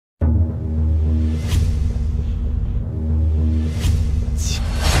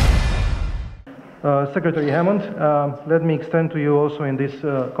Secretary Hammond, let me extend to you also in this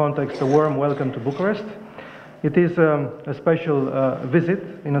context a warm welcome to Bucharest. It is a special visit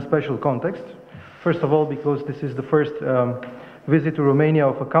in a special context. First of all, because this is the first visit to Romania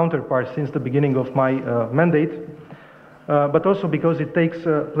of a counterpart since the beginning of my mandate, but also because it takes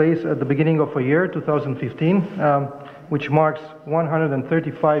place at the beginning of a year, 2015, which marks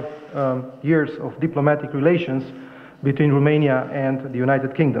 135 years of diplomatic relations between Romania and the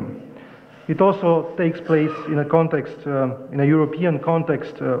United Kingdom. It also takes place in a context, in a European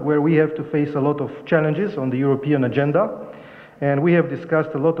context, where we have to face a lot of challenges on the European agenda, and we have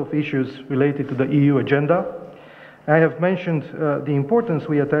discussed a lot of issues related to the EU agenda. I have mentioned the importance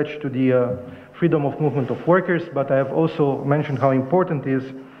we attach to the freedom of movement of workers, but I have also mentioned how important it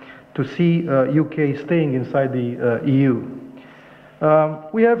is to see UK staying inside the EU.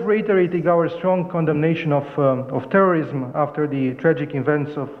 We have reiterated our strong condemnation of terrorism after the tragic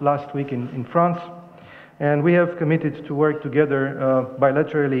events of last week in France, and we have committed to work together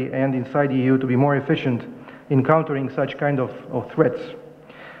bilaterally and inside the EU to be more efficient in countering such kind of threats.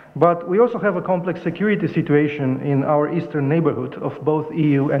 But we also have a complex security situation in our eastern neighborhood of both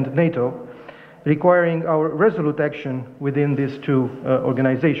EU and NATO, requiring our resolute action within these two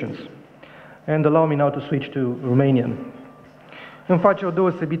organizations. And allow me now to switch to Romanian. Îmi face o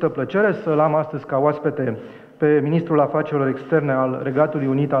deosebită plăcere să-l am astăzi ca oaspete pe ministrul Afacerilor Externe al Regatului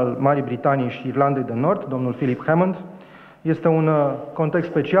Unit al Marii Britanii și Irlandei de Nord, domnul Philip Hammond. Este un context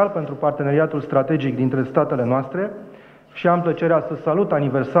special pentru parteneriatul strategic dintre statele noastre și am plăcerea să salut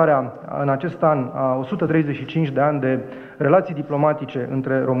aniversarea în acest an a 135 de ani de relații diplomatice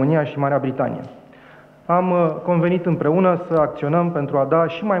între România și Marea Britanie. Am convenit împreună să acționăm pentru a da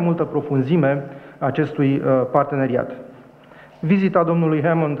și mai multă profunzime acestui parteneriat. Vizita domnului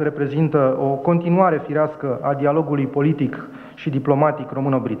Hammond reprezintă o continuare firească a dialogului politic și diplomatic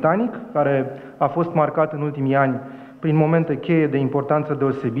româno-britanic, care a fost marcat în ultimii ani prin momente cheie de importanță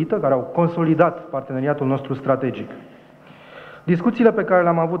deosebită, care au consolidat parteneriatul nostru strategic. Discuțiile pe care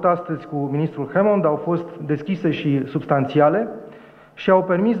le-am avut astăzi cu ministrul Hammond au fost deschise și substanțiale și au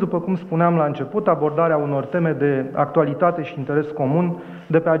permis, după cum spuneam la început, abordarea unor teme de actualitate și interes comun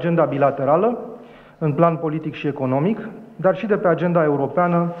de pe agenda bilaterală, în plan politic și economic, dar și de pe agenda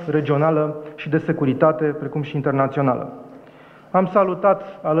europeană, regională și de securitate, precum și internațională. Am salutat,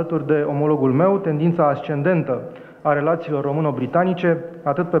 alături de omologul meu, tendința ascendentă a relațiilor româno-britanice,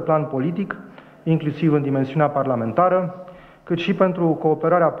 atât pe plan politic, inclusiv în dimensiunea parlamentară, cât și pentru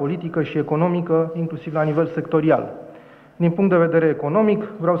cooperarea politică și economică, inclusiv la nivel sectorial. Din punct de vedere economic,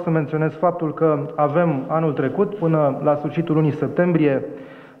 vreau să menționez faptul că avem anul trecut, până la sfârșitul lunii septembrie,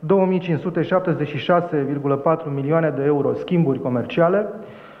 2576,4 milioane de euro schimburi comerciale,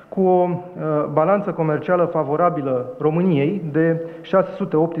 cu o balanță comercială favorabilă României de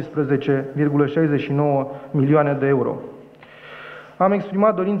 618,69 milioane de euro. Am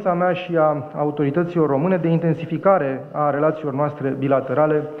exprimat dorința mea și a autorităților române de intensificare a relațiilor noastre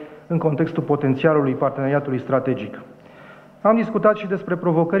bilaterale în contextul potențialului parteneriatului strategic. Am discutat și despre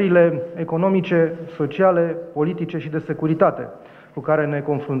provocările economice, sociale, politice și de securitate cu care ne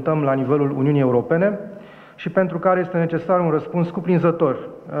confruntăm la nivelul Uniunii Europene și pentru care este necesar un răspuns cuprinzător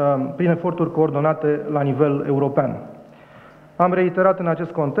prin eforturi coordonate la nivel european. Am reiterat în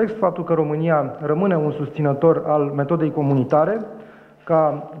acest context faptul că România rămâne un susținător al metodei comunitare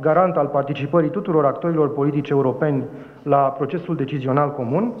ca garant al participării tuturor actorilor politici europeni la procesul decizional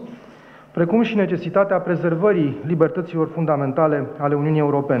comun, precum și necesitatea prezervării libertăților fundamentale ale Uniunii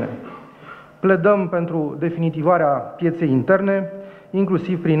Europene. Pledăm pentru definitivarea pieței interne,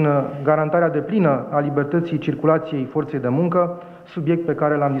 inclusiv prin garantarea deplină a libertății circulației forței de muncă, subiect pe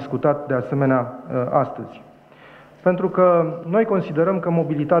care l-am discutat de asemenea astăzi. Pentru că noi considerăm că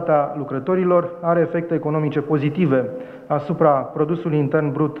mobilitatea lucrătorilor are efecte economice pozitive asupra produsului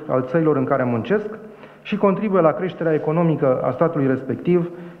intern brut al țărilor în care muncesc și contribuie la creșterea economică a statului respectiv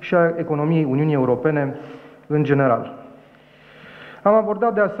și a economiei Uniunii Europene în general. Am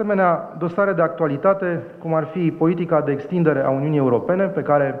abordat de asemenea dosare de actualitate, cum ar fi politica de extindere a Uniunii Europene, pe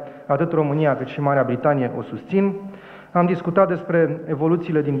care atât România cât și Marea Britanie o susțin. Am discutat despre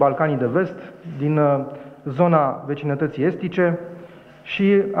evoluțiile din Balcanii de Vest, din zona vecinătății estice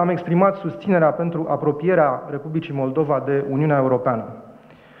și am exprimat susținerea pentru apropierea Republicii Moldova de Uniunea Europeană.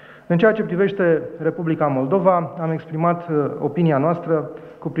 În ceea ce privește Republica Moldova, am exprimat opinia noastră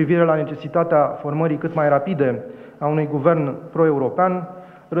cu privire la necesitatea formării cât mai rapide a unui guvern pro-european,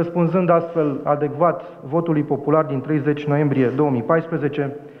 răspunzând astfel adecvat votului popular din 30 noiembrie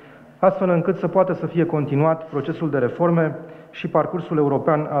 2014, astfel încât să poată să fie continuat procesul de reforme și parcursul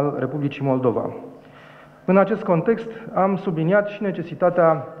european al Republicii Moldova. În acest context, am subliniat și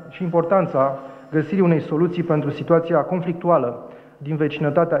necesitatea și importanța găsirii unei soluții pentru situația conflictuală din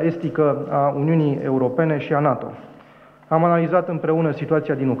vecinătatea estică a Uniunii Europene și a NATO. Am analizat împreună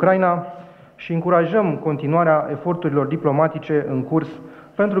situația din Ucraina și încurajăm continuarea eforturilor diplomatice în curs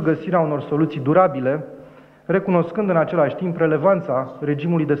pentru găsirea unor soluții durabile, recunoscând în același timp relevanța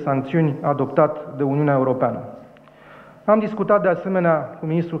regimului de sancțiuni adoptat de Uniunea Europeană. Am discutat de asemenea cu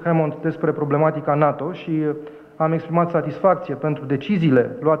ministrul Hammond despre problematica NATO și am exprimat satisfacție pentru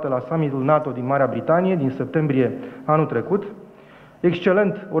deciziile luate la summitul NATO din Marea Britanie din septembrie anul trecut,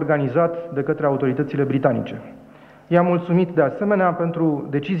 excelent organizat de către autoritățile britanice. I-am mulțumit de asemenea pentru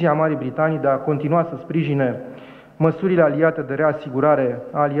decizia Marii Britanii de a continua să sprijine măsurile aliate de reasigurare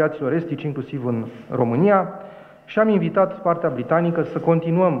a aliaților estici, inclusiv în România, și am invitat partea britanică să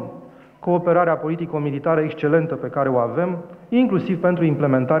continuăm cooperarea politico-militară excelentă pe care o avem, inclusiv pentru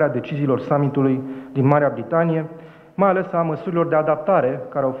implementarea deciziilor summitului din Marea Britanie, mai ales a măsurilor de adaptare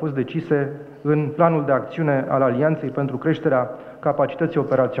care au fost decise în planul de acțiune al Alianței pentru creșterea capacității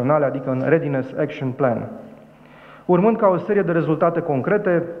operaționale, adică în Readiness Action Plan. Urmând ca o serie de rezultate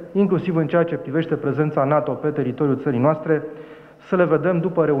concrete, inclusiv în ceea ce privește prezența NATO pe teritoriul țării noastre, să le vedem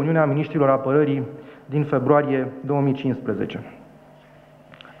după reuniunea ministrilor apărării din februarie 2015.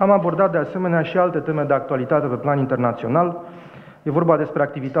 Am abordat de asemenea și alte teme de actualitate pe plan internațional. E vorba despre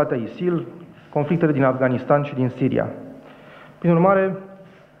activitatea ISIL, conflictele din Afganistan și din Siria. Prin urmare,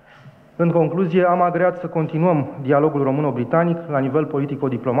 în concluzie, am agreat să continuăm dialogul româno-britanic la nivel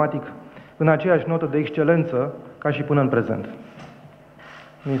politico-diplomatic în aceeași notă de excelență ca și până în prezent.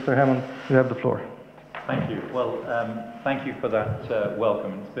 Mr. Hammond, you have the floor. Thank you. Well, thank you for that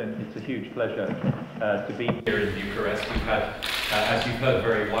welcome. It's a huge pleasure to be here in Bucharest. We've had, as you've heard,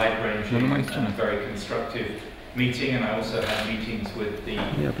 very wide-ranging and very constructive meeting, and I also had meetings with the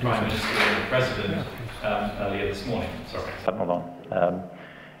Prime Minister and the President earlier this morning. Sorry, hold on.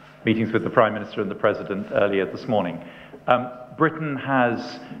 Meetings with the Prime Minister and the President earlier this morning. Britain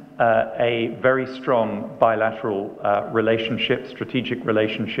has a very strong bilateral relationship, strategic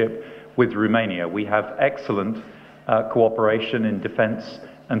relationship with Romania. We have excellent cooperation in defence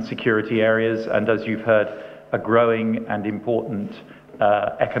and security areas, and as you've heard, a growing and important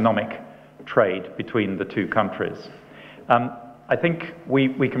economic trade between the two countries. I think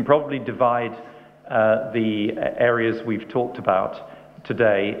we can probably divide the areas we've talked about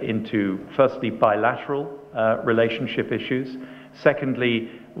today into, firstly, bilateral relationship issues, secondly,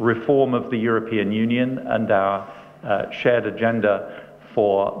 reform of the European Union and our shared agenda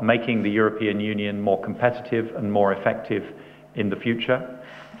for making the European Union more competitive and more effective in the future.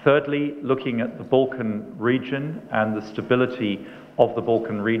 Thirdly, looking at the Balkan region and the stability of the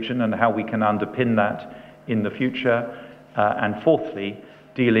Balkan region and how we can underpin that in the future. And fourthly,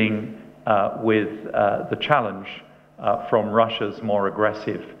 dealing with the challenge from Russia's more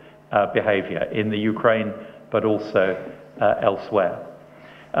aggressive behavior in the Ukraine, but also elsewhere.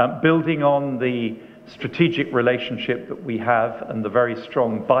 Building on the strategic relationship that we have and the very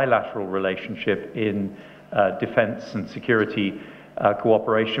strong bilateral relationship in defence and security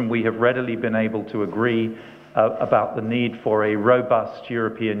cooperation, we have readily been able to agree about the need for a robust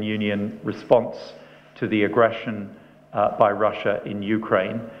European Union response to the aggression by Russia in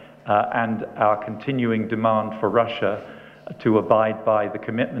Ukraine and our continuing demand for Russia to abide by the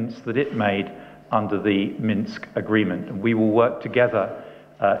commitments that it made under the Minsk agreement. And we will work together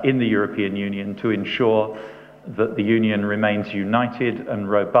in the European Union to ensure that the Union remains united and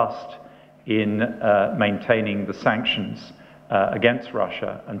robust in maintaining the sanctions against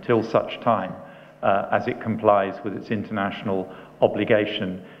Russia until such time as it complies with its international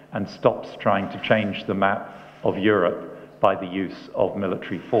obligation and stops trying to change the map of Europe by the use of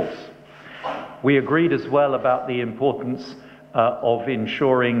military force. We agreed as well about the importance of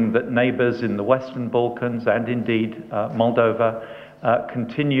ensuring that neighbours in the Western Balkans and indeed Moldova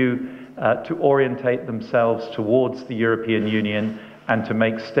continue to orientate themselves towards the European Union and to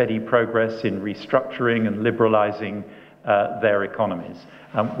make steady progress in restructuring and liberalising their economies.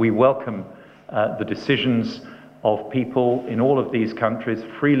 We welcome the decisions of people in all of these countries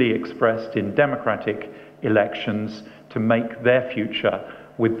freely expressed in democratic elections to make their future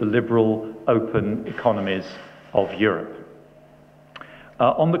with the liberal, open economies of Europe.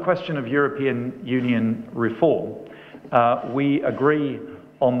 On the question of European Union reform, we agree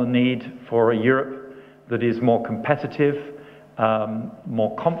on the need for a Europe that is more competitive,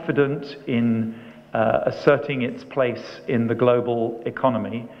 more confident in asserting its place in the global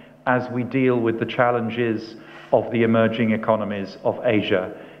economy as we deal with the challenges of the emerging economies of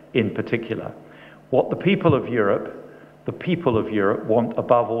Asia in particular. What the people of Europe want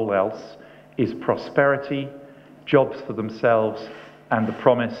above all else is prosperity, jobs for themselves and the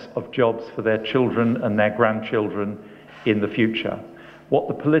promise of jobs for their children and their grandchildren in the future. What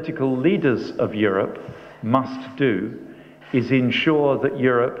the political leaders of Europe must do is ensure that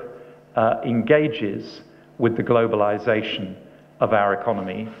Europe engages with the globalization of our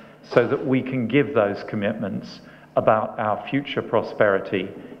economy so that we can give those commitments about our future prosperity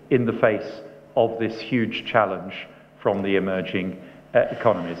in the face of this huge challenge from the emerging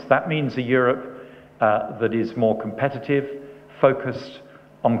economies. That means a Europe that is more competitive, focused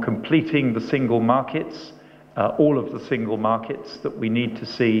on completing the single markets, all of the single markets that we need to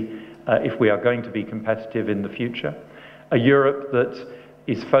see if we are going to be competitive in the future. A Europe that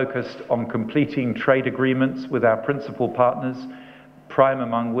is focused on completing trade agreements with our principal partners, prime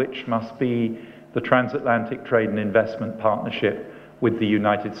among which must be the Transatlantic Trade and Investment Partnership with the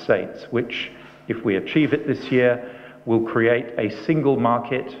United States, which, if we achieve it this year, will create a single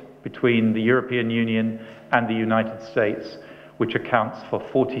market between the European Union and the United States, which accounts for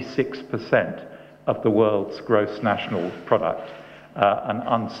 46% of the world's gross national product, an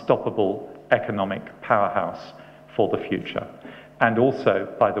unstoppable economic powerhouse for the future. And also,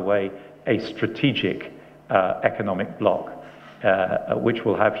 by the way, a strategic economic bloc, which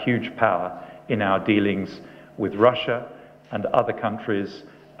will have huge power in our dealings with Russia and other countries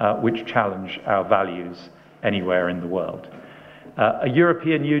which challenge our values anywhere in the world. A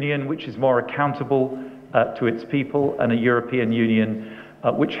European Union which is more accountable to its people, and a European Union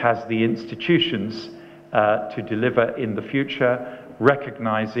which has the institutions to deliver in the future,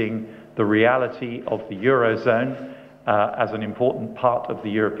 recognizing the reality of the Eurozone as an important part of the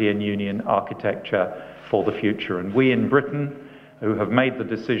European Union architecture for the future. And we in Britain, who have made the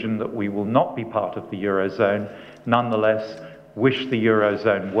decision that we will not be part of the Eurozone, nonetheless wish the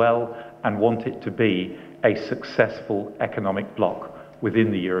Eurozone well and want it to be a successful economic bloc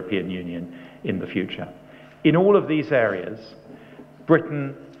within the European Union in the future. In all of these areas,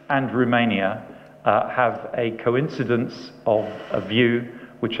 Britain and Romania have a coincidence of a view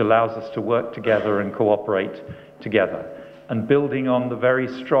which allows us to work together and cooperate together. And building on the very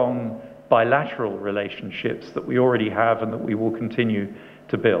strong bilateral relationships that we already have and that we will continue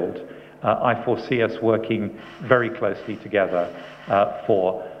to build, I foresee us working very closely together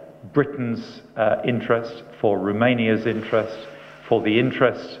for Britain's interest, for Romania's interest, for the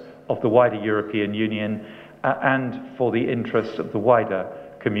interest of the wider European Union, and for the interest of the wider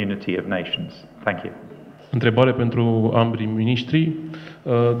community of nations. Thank you. Întrebare pentru ambrii miniștri.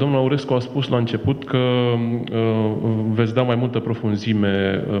 Domnul Aurescu a spus la început că veți da mai multă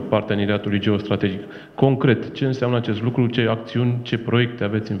profunzime parteneriatului geostrategic. Concret, ce înseamnă acest lucru, ce acțiuni, ce proiecte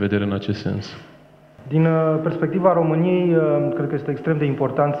aveți în vedere în acest sens? Din perspectiva României, cred că este extrem de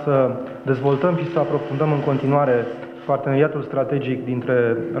important să dezvoltăm și să aprofundăm în continuare parteneriatul strategic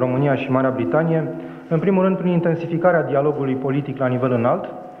dintre România și Marea Britanie, în primul rând prin intensificarea dialogului politic la nivel înalt.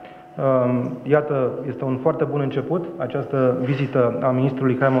 Iată, este un foarte bun început, această vizită a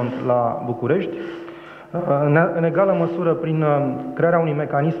ministrului Hammond la București. În egală măsură, prin crearea unui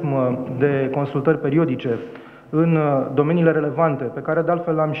mecanism de consultări periodice în domeniile relevante, pe care de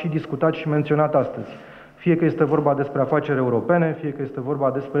altfel am și discutat și menționat astăzi. Fie că este vorba despre afaceri europene, fie că este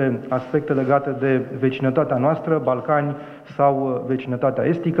vorba despre aspecte legate de vecinătatea noastră, Balcani sau vecinătatea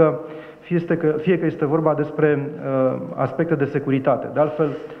estică, fie că este vorba despre aspecte de securitate. De altfel,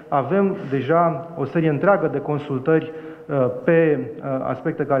 avem deja o serie întreagă de consultări pe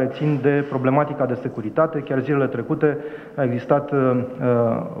aspecte care țin de problematica de securitate. Chiar zilele trecute a existat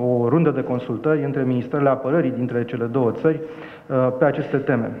o rundă de consultări între Ministerele Apărării dintre cele două țări pe aceste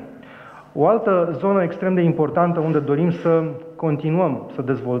teme. O altă zonă extrem de importantă unde dorim să continuăm să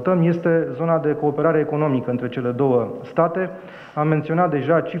dezvoltăm este zona de cooperare economică între cele două state. Am menționat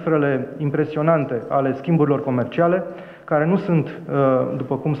deja cifrele impresionante ale schimburilor comerciale, care nu sunt,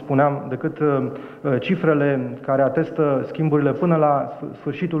 după cum spuneam, decât cifrele care atestă schimburile până la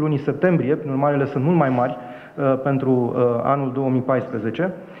sfârșitul lunii septembrie, prin urmare ele sunt mult mai mari pentru anul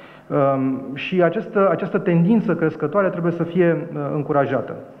 2014. Și această tendință crescătoare trebuie să fie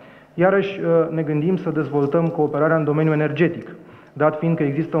încurajată. Iarăși ne gândim să dezvoltăm cooperarea în domeniul energetic. Dat fiind că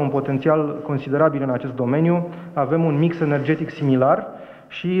există un potențial considerabil în acest domeniu, avem un mix energetic similar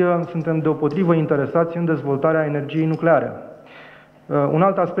și suntem deopotrivă interesați în dezvoltarea energiei nucleare. Un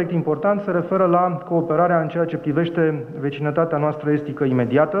alt aspect important se referă la cooperarea în ceea ce privește vecinătatea noastră estică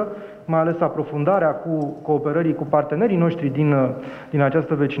imediată, mai ales aprofundarea cooperării cu partenerii noștri din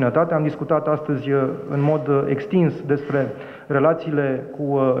această vecinătate. Am discutat astăzi în mod extins despre relațiile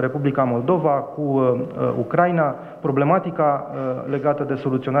cu Republica Moldova, cu Ucraina, problematica legată de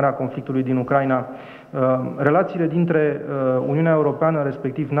soluționarea conflictului din Ucraina relațiile dintre Uniunea Europeană,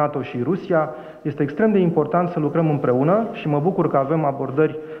 respectiv NATO și Rusia, este extrem de important să lucrăm împreună și mă bucur că avem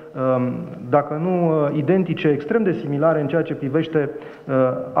abordări, dacă nu identice, extrem de similare în ceea ce privește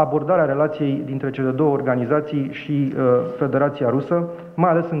abordarea relației dintre cele două organizații și Federația Rusă, mai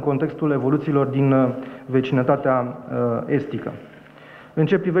ales în contextul evoluțiilor din vecinătatea estică. În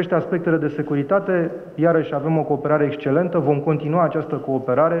ce privește aspectele de securitate, iarăși avem o cooperare excelentă, vom continua această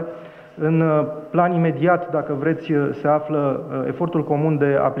cooperare. În plan imediat, dacă vreți, se află efortul comun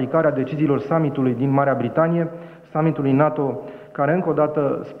de aplicare a deciziilor summitului din Marea Britanie, summitului NATO, care, încă o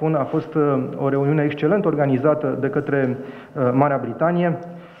dată spun, a fost o reuniune excelent organizată de către Marea Britanie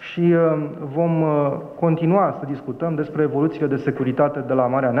și vom continua să discutăm despre evoluțiile de securitate de la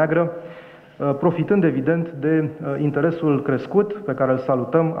Marea Neagră, profitând, evident, de interesul crescut, pe care îl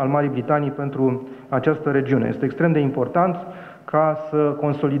salutăm, al Marii Britanii pentru această regiune. Este extrem de important ca să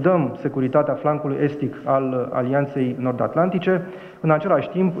consolidăm securitatea flancului estic al Alianței Nord-Atlantice, în același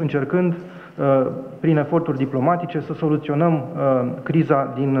timp încercând, prin eforturi diplomatice, să soluționăm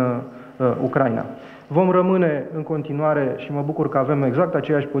criza din Ucraina. Vom rămâne în continuare, și mă bucur că avem exact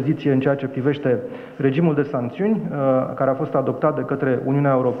aceeași poziție în ceea ce privește regimul de sancțiuni care a fost adoptat de către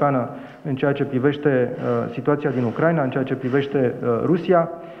Uniunea Europeană în ceea ce privește situația din Ucraina, în ceea ce privește Rusia.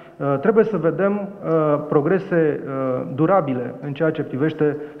 Trebuie să vedem progrese durabile în ceea ce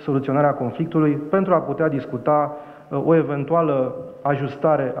privește soluționarea conflictului pentru a putea discuta o eventuală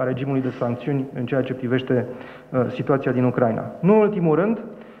ajustare a regimului de sancțiuni în ceea ce privește situația din Ucraina. Nu în ultimul rând,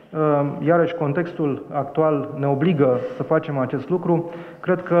 iarăși contextul actual ne obligă să facem acest lucru,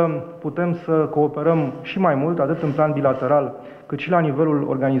 cred că putem să cooperăm și mai mult, atât în plan bilateral, cât și la nivelul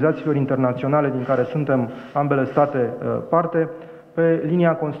organizațiilor internaționale din care suntem ambele state parte, pe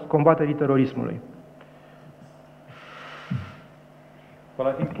linia combaterii terorismului. Well,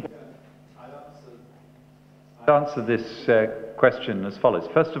 I think I'll answer this question as follows.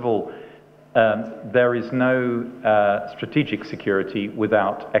 First of all, there is no strategic security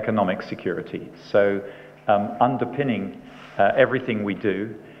without economic security. So underpinning everything we do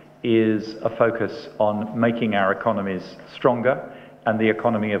is a focus on making our economies stronger and the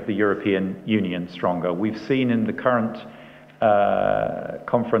economy of the European Union stronger. We've seen in the current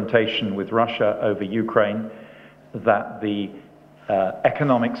confrontation with Russia over Ukraine that the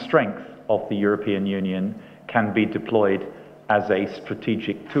economic strength of the European Union can be deployed as a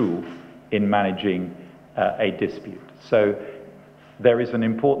strategic tool in managing a dispute. So there is an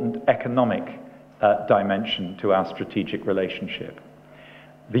important economic dimension to our strategic relationship.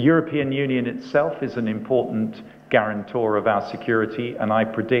 The European Union itself is an important guarantor of our security, and I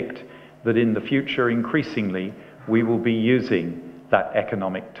predict that in the future, increasingly, we will be using that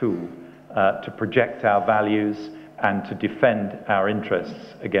economic tool to project our values and to defend our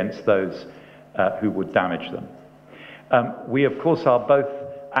interests against those who would damage them. We, of course, are both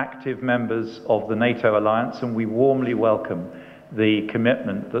active members of the NATO alliance, and we warmly welcome the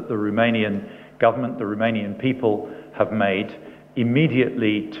commitment that the Romanian government, the Romanian people have made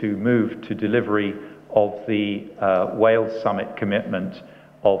immediately to move to delivery of the Wales Summit commitment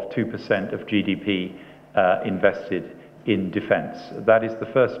of 2% of GDP invested in defence. That is the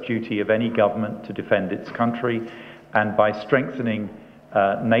first duty of any government, to defend its country, and by strengthening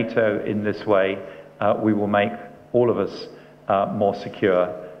NATO in this way, we will make all of us more secure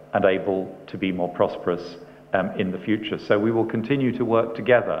and able to be more prosperous in the future. So we will continue to work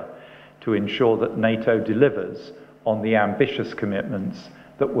together to ensure that NATO delivers on the ambitious commitments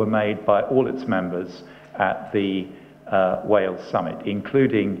that were made by all its members at the Wales Summit,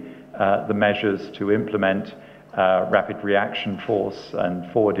 including the measures to implement rapid reaction force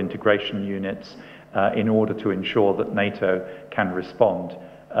and forward integration units in order to ensure that NATO can respond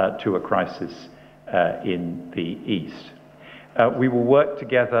to a crisis in the East. We will work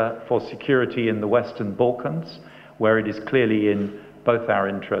together for security in the Western Balkans, where it is clearly in both our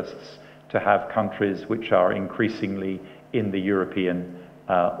interests to have countries which are increasingly in the European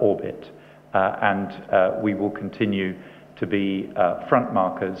orbit. We will continue to be front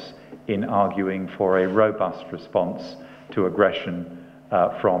markers in arguing for a robust response to aggression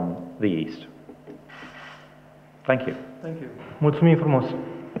from the East. Thank you. Thank you. Mulțumim frumos.